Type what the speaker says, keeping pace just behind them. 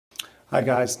Hi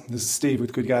guys, this is Steve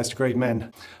with Good Guys to Great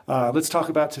Men. Let's talk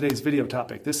about today's video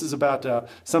topic. This is about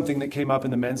something that came up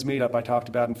in the men's meetup I talked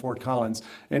about in Fort Collins.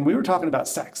 And we were talking about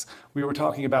sex. We were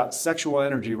talking about sexual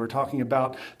energy. We're talking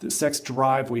about the sex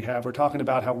drive we have. We're talking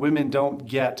about how women don't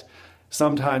get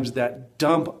sometimes that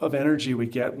dump of energy we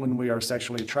get when we are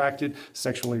sexually attracted,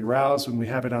 sexually aroused, when we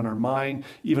have it on our mind,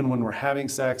 even when we're having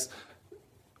sex.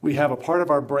 We have a part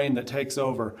of our brain that takes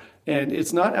over, and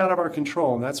it's not out of our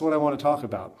control, and that's what I want to talk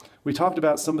about. We talked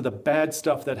about some of the bad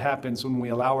stuff that happens when we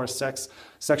allow our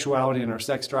sexuality and our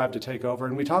sex drive to take over,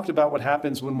 and we talked about what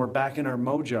happens when we're back in our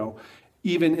mojo,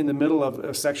 even in the middle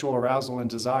of sexual arousal and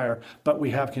desire, but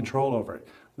we have control over it.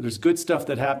 There's good stuff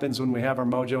that happens when we have our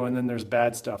mojo, and then there's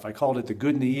bad stuff. I called it the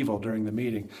good and the evil during the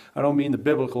meeting. I don't mean the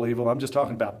biblical evil. I'm just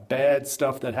talking about bad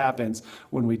stuff that happens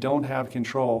when we don't have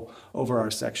control over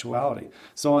our sexuality.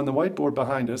 So on the whiteboard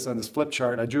behind us, on this flip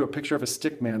chart, I drew a picture of a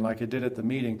stick man like I did at the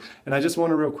meeting. And I just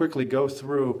want to real quickly go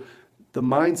through the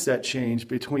mindset change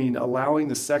between allowing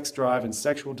the sex drive and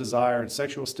sexual desire and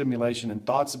sexual stimulation and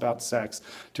thoughts about sex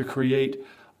to create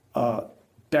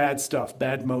bad stuff,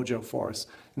 bad mojo for us.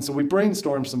 And so we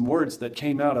brainstormed some words that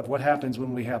came out of what happens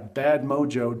when we have bad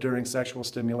mojo during sexual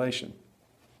stimulation.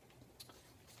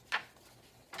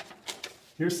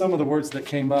 Here's some of the words that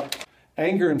came up.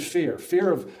 Anger and fear.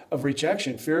 Fear of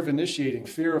rejection, fear of initiating,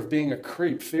 fear of being a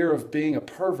creep, fear of being a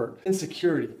pervert.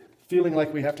 Insecurity, feeling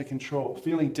like we have to control,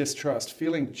 feeling distrust,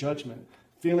 feeling judgment,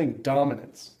 feeling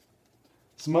dominance.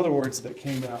 Some other words that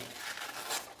came out.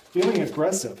 Feeling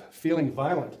aggressive, feeling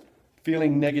violent,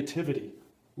 feeling negativity,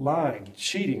 lying,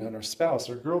 cheating on our spouse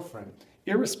or girlfriend,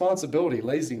 irresponsibility,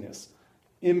 laziness,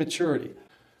 immaturity.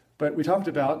 But we talked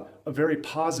about a very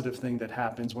positive thing that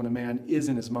happens when a man is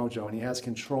in his mojo and he has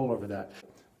control over that.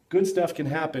 Good stuff can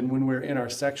happen when we're in our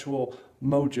sexual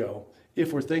mojo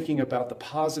if we're thinking about the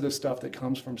positive stuff that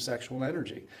comes from sexual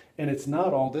energy. And it's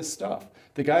not all this stuff.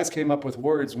 The guys came up with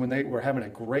words when they were having a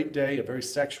great day, a very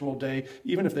sexual day,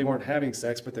 even if they weren't having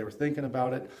sex, but they were thinking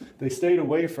about it. They stayed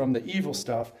away from the evil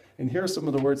stuff. And here are some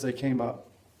of the words they came up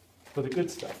for the good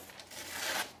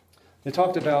stuff. They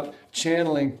talked about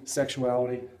channeling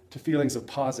sexuality to feelings of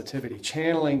positivity,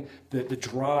 channeling the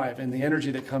drive and the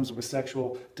energy that comes with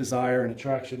sexual desire and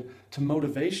attraction to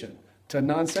motivation, to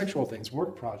non-sexual things,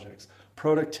 work projects,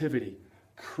 productivity,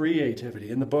 creativity.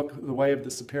 In the book, The Way of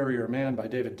the Superior Man by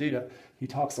David Dita, he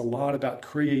talks a lot about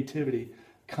creativity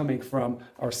coming from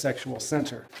our sexual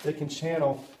center. They can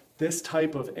channel this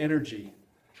type of energy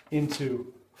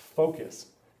into focus,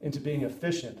 into being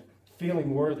efficient,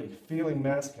 feeling worthy, feeling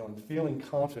masculine, feeling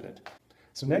confident.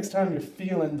 So next time you're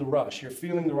feeling the rush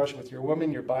with your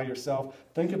woman, you're by yourself,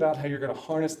 think about how you're going to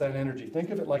harness that energy. Think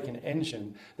of it like an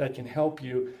engine that can help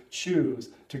you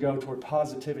choose to go toward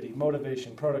positivity,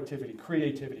 motivation, productivity,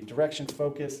 creativity, direction,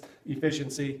 focus,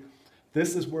 efficiency.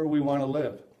 This is where we want to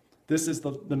live. This is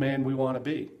the man we want to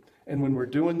be. And when we're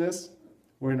doing this,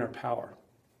 we're in our power.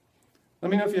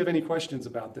 Let me know if you have any questions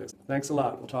about this. Thanks a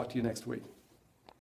lot. We'll talk to you next week.